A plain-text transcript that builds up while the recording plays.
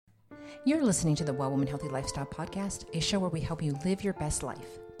You're listening to the Well Woman Healthy Lifestyle Podcast, a show where we help you live your best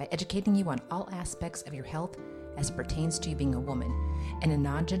life by educating you on all aspects of your health as it pertains to you being a woman in a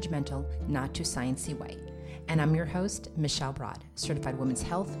non-judgmental, not too sciencey way. And I'm your host, Michelle Broad, certified women's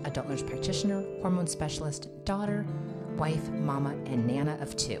health, adult nurse practitioner, hormone specialist, daughter, wife, mama, and nana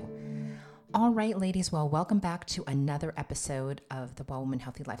of two. All right, ladies, well, welcome back to another episode of the Well Woman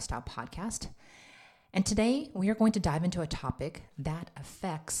Healthy Lifestyle Podcast. And today we are going to dive into a topic that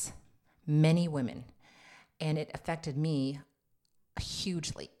affects many women, and it affected me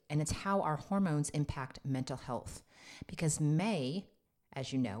hugely, and it's how our hormones impact mental health. Because May,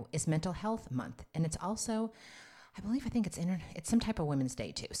 as you know, is Mental Health Month, and it's also, I think it's some type of Women's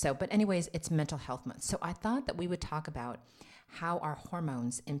Day too. But anyways, it's Mental Health Month. So I thought that we would talk about how our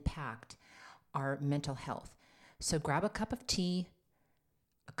hormones impact our mental health. So grab a cup of tea,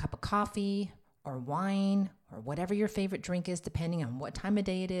 a cup of coffee, or wine, or whatever your favorite drink is, depending on what time of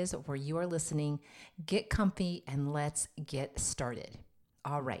day it is or where you are listening. Get comfy and let's get started.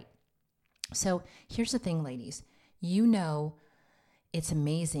 All right. So here's the thing, ladies. You know, it's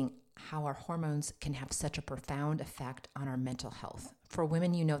amazing how our hormones can have such a profound effect on our mental health. For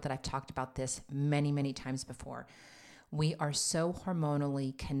women, you know that I've talked about this many, many times before. We are so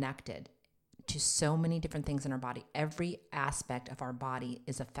hormonally connected to so many different things in our body. Every aspect of our body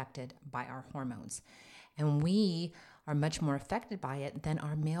is affected by our hormones. And we are much more affected by it than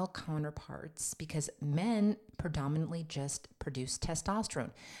our male counterparts because men predominantly just produce testosterone.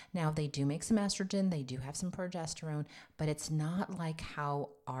 Now, they do make some estrogen, they do have some progesterone, but it's not like how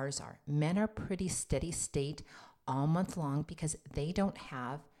ours are. Men are pretty steady state all month long because they don't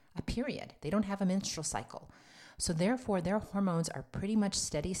have a period. They don't have a menstrual cycle. So therefore, their hormones are pretty much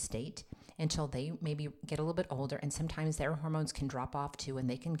steady state until they maybe get a little bit older, and sometimes their hormones can drop off too, and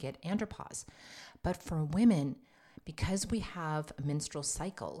they can get andropause. But for women, because we have a menstrual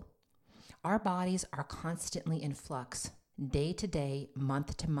cycle, our bodies are constantly in flux day to day,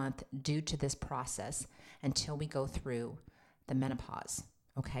 month to month, due to this process until we go through the menopause,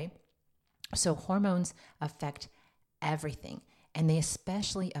 okay? So hormones affect everything, and they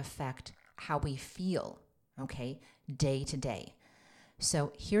especially affect how we feel, okay, day to day.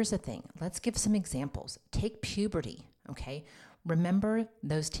 So here's the thing. Let's give some examples. Take puberty, okay? Remember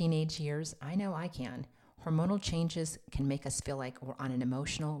those teenage years? I know I can. Hormonal changes can make us feel like we're on an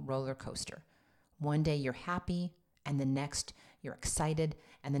emotional roller coaster. One day you're happy, and the next you're excited,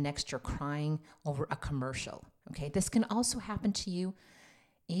 and the next you're crying over a commercial, okay? This can also happen to you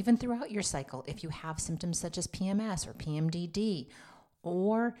even throughout your cycle if you have symptoms such as PMS or PMDD,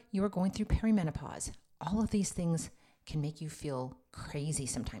 or you are going through perimenopause. All of these things can make you feel crazy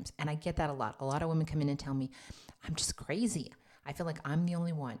sometimes. And I get that a lot. A lot of women come in and tell me, I'm just crazy. I feel like I'm the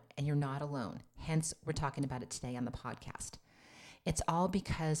only one, and you're not alone. Hence, we're talking about it today on the podcast. It's all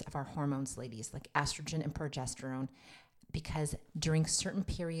because of our hormones, ladies, like estrogen and progesterone, because during certain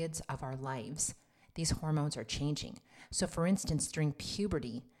periods of our lives, these hormones are changing. So for instance, during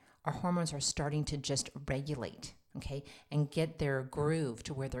puberty, our hormones are starting to just regulate, okay, and get their groove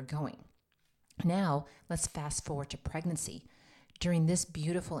to where they're going. Now, let's fast forward to pregnancy. During this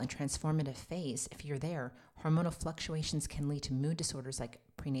beautiful and transformative phase, if you're there, hormonal fluctuations can lead to mood disorders like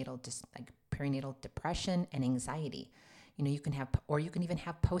perinatal depression and anxiety. You know, you can even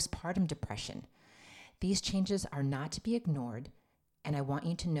have postpartum depression. These changes are not to be ignored, and I want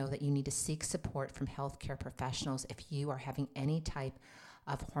you to know that you need to seek support from healthcare professionals if you are having any type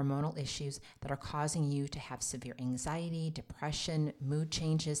of hormonal issues that are causing you to have severe anxiety, depression, mood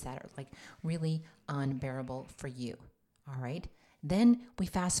changes that are like really unbearable for you. All right. Then we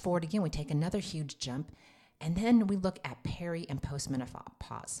fast forward again, we take another huge jump, and then we look at peri and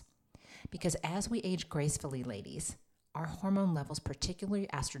postmenopause. Because as we age gracefully, ladies, our hormone levels, particularly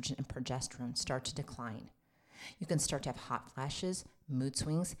estrogen and progesterone, start to decline. You can start to have hot flashes, mood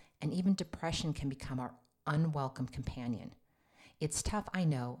swings, and even depression can become our unwelcome companion. It's tough, I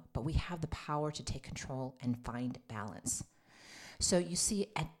know, but we have the power to take control and find balance. So you see,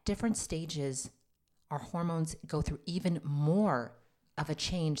 at different stages, our hormones go through even more of a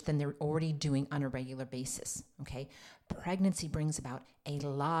change than they're already doing on a regular basis, okay? Pregnancy brings about a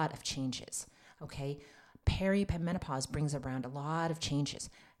lot of changes, okay? Perimenopause brings around a lot of changes.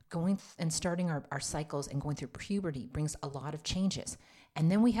 Going and starting our cycles and going through puberty brings a lot of changes. And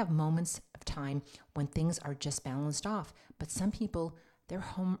then we have moments of time when things are just balanced off. But some people, their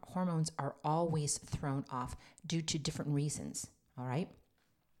hormones are always thrown off due to different reasons, all right?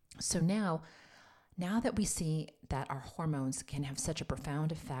 So now that we see that our hormones can have such a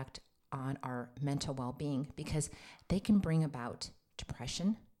profound effect on our mental well-being because they can bring about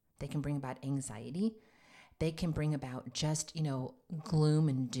depression, they can bring about anxiety, they can bring about just, gloom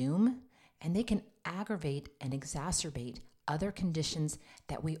and doom. and they can aggravate and exacerbate other conditions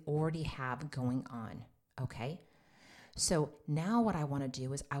that we already have going on, okay? So now what I want to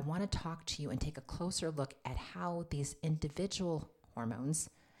do is I want to talk to you and take a closer look at how these individual hormones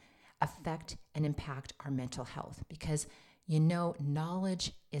affect and impact our mental health, because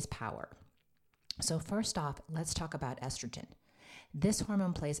knowledge is power. So first off, let's talk about estrogen. This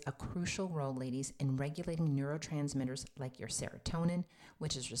hormone plays a crucial role, ladies, in regulating neurotransmitters like your serotonin,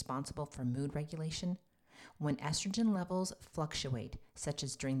 which is responsible for mood regulation. When estrogen levels fluctuate, such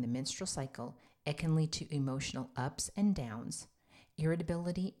as during the menstrual cycle, it can lead to emotional ups and downs,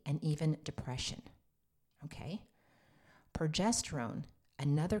 irritability, and even depression. Okay? Progesterone,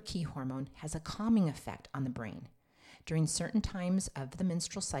 another key hormone, has a calming effect on the brain. During certain times of the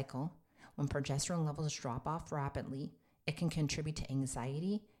menstrual cycle, when progesterone levels drop off rapidly, it can contribute to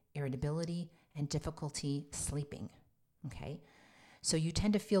anxiety, irritability, and difficulty sleeping. Okay? So you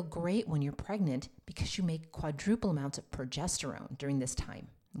tend to feel great when you're pregnant because you make quadruple amounts of progesterone during this time.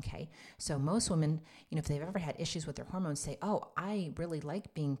 Okay? So most women, if they've ever had issues with their hormones, say, oh, I really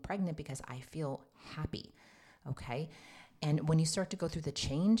like being pregnant because I feel happy. Okay? And when you start to go through the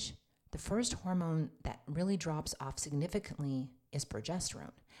change, the first hormone that really drops off significantly is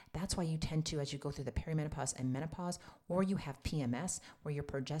progesterone. That's why you tend to, as you go through the perimenopause and menopause, or you have PMS, where your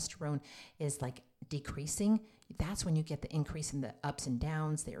progesterone is like decreasing, that's when you get the increase in the ups and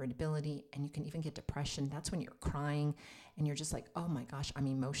downs, the irritability, and you can even get depression. That's when you're crying and you're just like, oh my gosh, I'm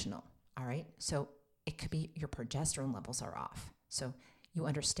emotional. All right. So it could be your progesterone levels are off. So you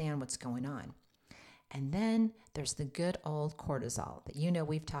understand what's going on. And then there's the good old cortisol that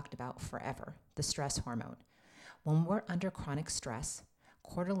we've talked about forever, the stress hormone. When we're under chronic stress,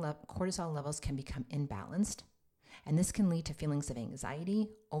 cortisol levels can become imbalanced, and this can lead to feelings of anxiety,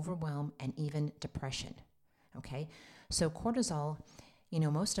 overwhelm, and even depression. Okay? So cortisol,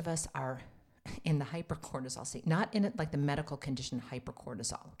 most of us are in the hypercortisol state, not in it like the medical condition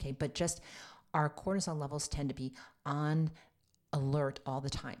hypercortisol, okay? But just our cortisol levels tend to be on alert all the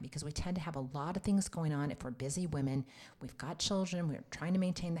time because we tend to have a lot of things going on. If we're busy women, we've got children, we're trying to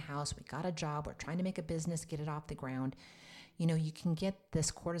maintain the house, we got a job, we're trying to make a business, get it off the ground. You can get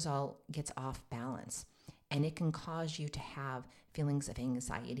this cortisol gets off balance, and it can cause you to have feelings of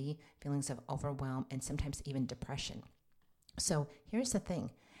anxiety, feelings of overwhelm, and sometimes even depression. So here's the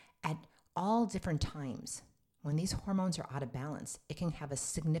thing. At all different times, when these hormones are out of balance, it can have a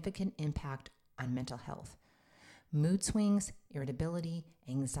significant impact on mental health. Mood swings, irritability,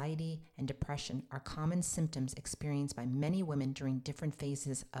 anxiety, and depression are common symptoms experienced by many women during different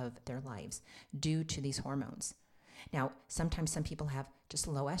phases of their lives due to these hormones. Now, sometimes some people have just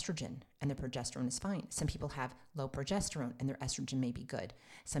low estrogen and their progesterone is fine. Some people have low progesterone and their estrogen may be good.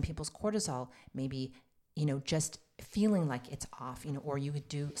 Some people's cortisol may be, just feeling like it's off, or you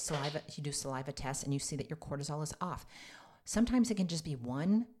do saliva tests and you see that your cortisol is off. Sometimes it can just be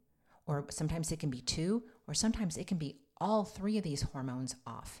one, or sometimes it can be two, or sometimes it can be all three of these hormones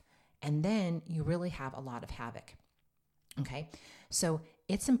off. And then you really have a lot of havoc. Okay? So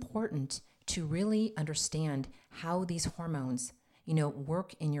it's important to really understand how these hormones,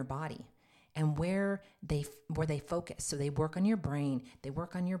 work in your body and where they focus. So they work on your brain, they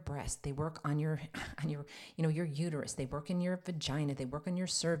work on your breast, they work on your your uterus, they work in your vagina, they work on your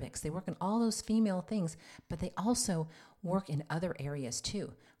cervix, they work on all those female things, but they also work in other areas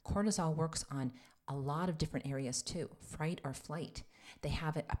too. Cortisol works on a lot of different areas too, fight or flight. They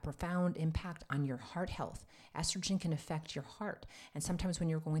have a profound impact on your heart health. Estrogen can affect your heart. And sometimes when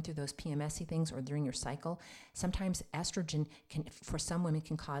you're going through those PMS-y things or during your cycle, sometimes estrogen can, for some women,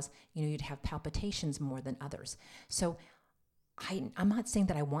 can cause, you to have palpitations more than others. So I'm not saying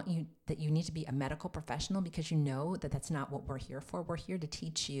that that you need to be a medical professional, because that that's not what we're here for. We're here to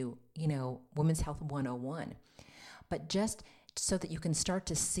teach you, Women's Health 101. But just so that you can start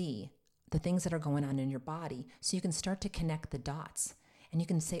to see the things that are going on in your body, so you can start to connect the dots and you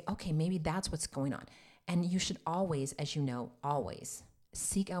can say, okay, maybe that's what's going on. And you should always, as always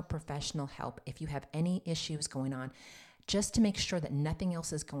seek out professional help if you have any issues going on, just to make sure that nothing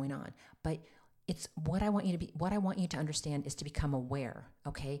else is going on. But it's what I want you to understand is to become aware,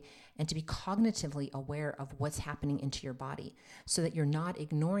 okay? And to be cognitively aware of what's happening into your body so that you're not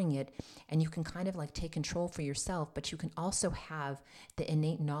ignoring it, and you can kind of like take control for yourself, but you can also have the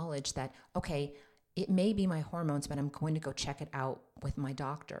innate knowledge that, okay, it may be my hormones, but I'm going to go check it out with my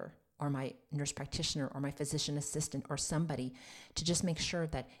doctor, or my nurse practitioner or my physician assistant or somebody to just make sure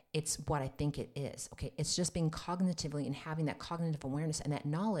that it's what I think it is. Okay. It's just being cognitively and having that cognitive awareness and that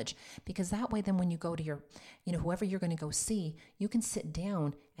knowledge, because that way, then when you go to your, whoever you're going to go see, you can sit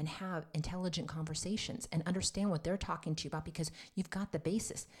down and have intelligent conversations and understand what they're talking to you about, because you've got the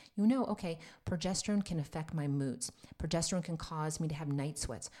basis. Okay, progesterone can affect my moods. Progesterone can cause me to have night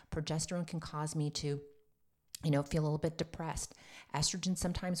sweats. Progesterone can cause me to feel a little bit depressed. Estrogen,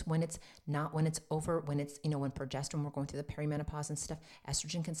 sometimes when progesterone, we're going through the perimenopause and stuff,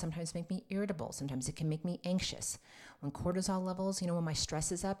 estrogen can sometimes make me irritable. Sometimes it can make me anxious. When cortisol levels, when my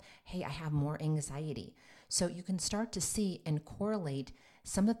stress is up, hey, I have more anxiety. So you can start to see and correlate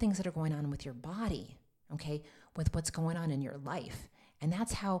some of the things that are going on with your body, okay, with what's going on in your life. And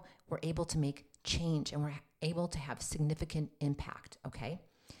that's how we're able to make change and we're able to have significant impact, okay?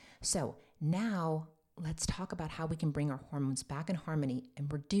 So now let's talk about how we can bring our hormones back in harmony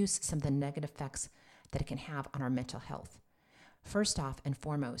and reduce some of the negative effects that it can have on our mental health. First off and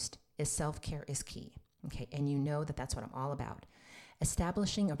foremost is self-care is key, okay? And that's what I'm all about.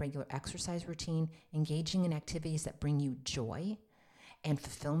 Establishing a regular exercise routine, engaging in activities that bring you joy and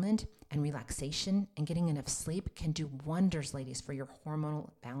fulfillment and relaxation, and getting enough sleep can do wonders, ladies, for your hormonal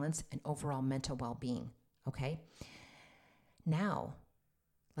balance and overall mental well-being, okay? Now,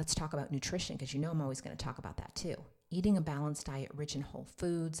 let's talk about nutrition, because I'm always going to talk about that too. Eating a balanced diet rich in whole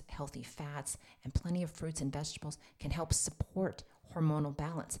foods, healthy fats, and plenty of fruits and vegetables can help support hormonal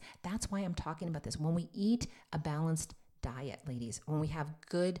balance. That's why I'm talking about this. When we eat a balanced diet, ladies, when we have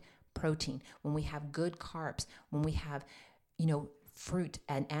good protein, when we have good carbs, when we have, fruit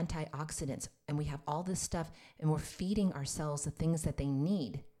and antioxidants, and we have all this stuff, and we're feeding our cells the things that they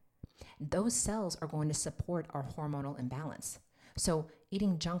need, those cells are going to support our hormonal imbalance. So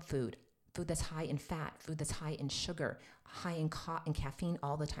eating junk food that's high in fat, food that's high in sugar, high in caffeine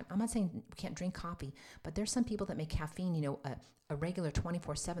all the time. I'm not saying we can't drink coffee, but there's some people that make caffeine, a regular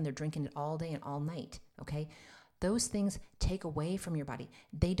 24/7. They're drinking it all day and all night, okay? Those things take away from your body.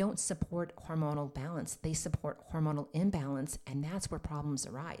 They don't support hormonal balance. They support hormonal imbalance, and that's where problems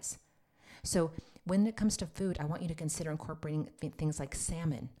arise. So when it comes to food, I want you to consider incorporating things like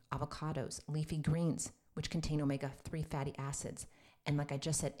salmon, avocados, leafy greens, which contain omega-3 fatty acids, and like I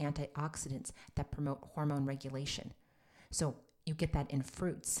just said, antioxidants that promote hormone regulation. So you get that in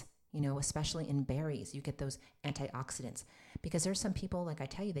fruits, especially in berries, you get those antioxidants. Because there's some people, like I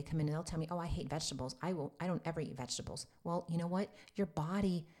tell you, they come in and they'll tell me, oh, I hate vegetables. I don't ever eat vegetables. Well, you know what? Your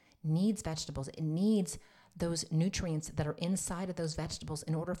body needs vegetables. It needs those nutrients that are inside of those vegetables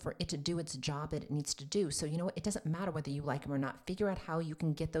in order for it to do its job that it needs to do. So you know what? It doesn't matter whether you like them or not. Figure out how you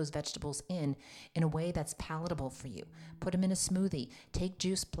can get those vegetables in a way that's palatable for you. Put them in a smoothie. Take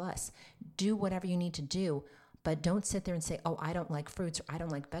Juice Plus. Do whatever you need to do, but don't sit there and say, oh, I don't like fruits or I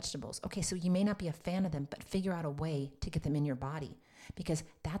don't like vegetables. Okay, so you may not be a fan of them, but figure out a way to get them in your body, because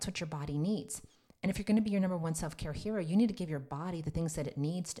that's what your body needs. And if you're going to be your number one self-care hero, you need to give your body the things that it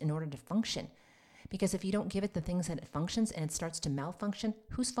needs in order to function. Because if you don't give it the things that it functions and it starts to malfunction,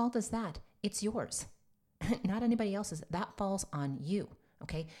 whose fault is that? It's yours, not anybody else's. That falls on you,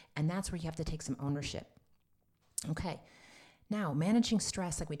 okay? And that's where you have to take some ownership. Okay, now managing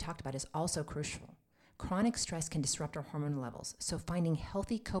stress, like we talked about, is also crucial. Chronic stress can disrupt our hormone levels, so finding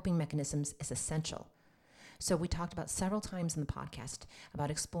healthy coping mechanisms is essential. So we talked about several times in the podcast about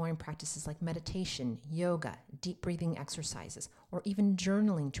exploring practices like meditation, yoga, deep breathing exercises, or even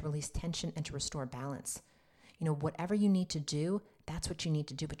journaling to release tension and to restore balance. Whatever you need to do, that's what you need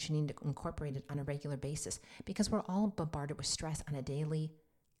to do, but you need to incorporate it on a regular basis, because we're all bombarded with stress on a daily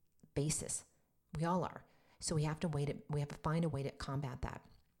basis. We all are. So we have to find a way to combat that.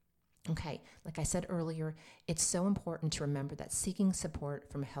 Okay, like I said earlier, it's so important to remember that seeking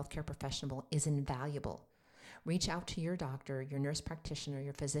support from a healthcare professional is invaluable. Reach out to your doctor, your nurse practitioner,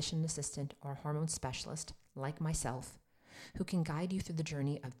 your physician assistant, or hormone specialist, like myself, who can guide you through the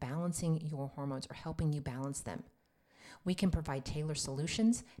journey of balancing your hormones or helping you balance them. We can provide tailored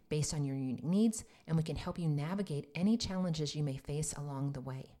solutions based on your unique needs, and we can help you navigate any challenges you may face along the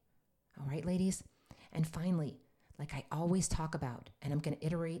way. All right, ladies? And finally, like I always talk about, and I'm going to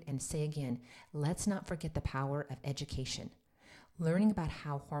iterate and say again, let's not forget the power of education. Learning about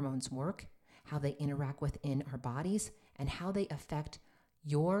how hormones work, how they interact within our bodies, and how they affect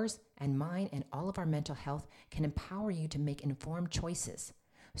yours and mine and all of our mental health can empower you to make informed choices.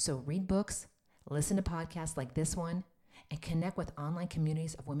 So read books, listen to podcasts like this one, and connect with online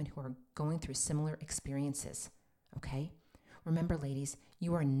communities of women who are going through similar experiences. Okay? Remember, ladies,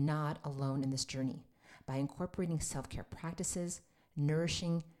 you are not alone in this journey. By incorporating self-care practices,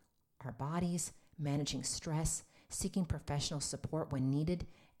 nourishing our bodies, managing stress, seeking professional support when needed,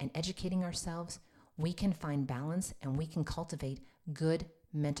 and educating ourselves, we can find balance and we can cultivate good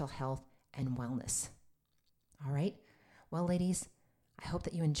mental health and wellness. All right? Well, ladies, I hope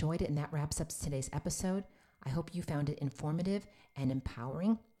that you enjoyed it, and that wraps up today's episode. I hope you found it informative and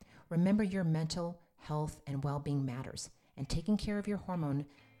empowering. Remember, your mental health and well-being matters, and taking care of your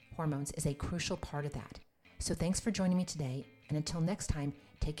hormones is a crucial part of that. So thanks for joining me today, and until next time,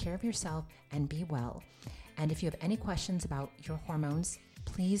 take care of yourself and be well. And if you have any questions about your hormones,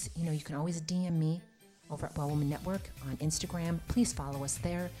 please, you can always DM me over at Well Woman Network on Instagram. Please follow us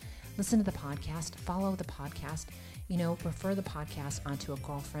there. Listen to the podcast, follow the podcast, refer the podcast onto a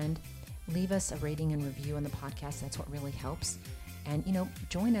girlfriend. Leave us a rating and review on the podcast. That's what really helps. And,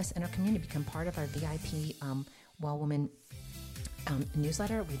 join us in our community, become part of our VIP Well Woman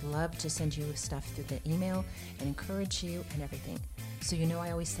newsletter. We'd love to send you stuff through the email and encourage you and everything. So,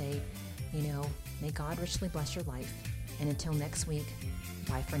 I always say, may God richly bless your life. And until next week,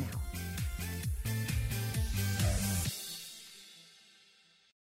 bye for now.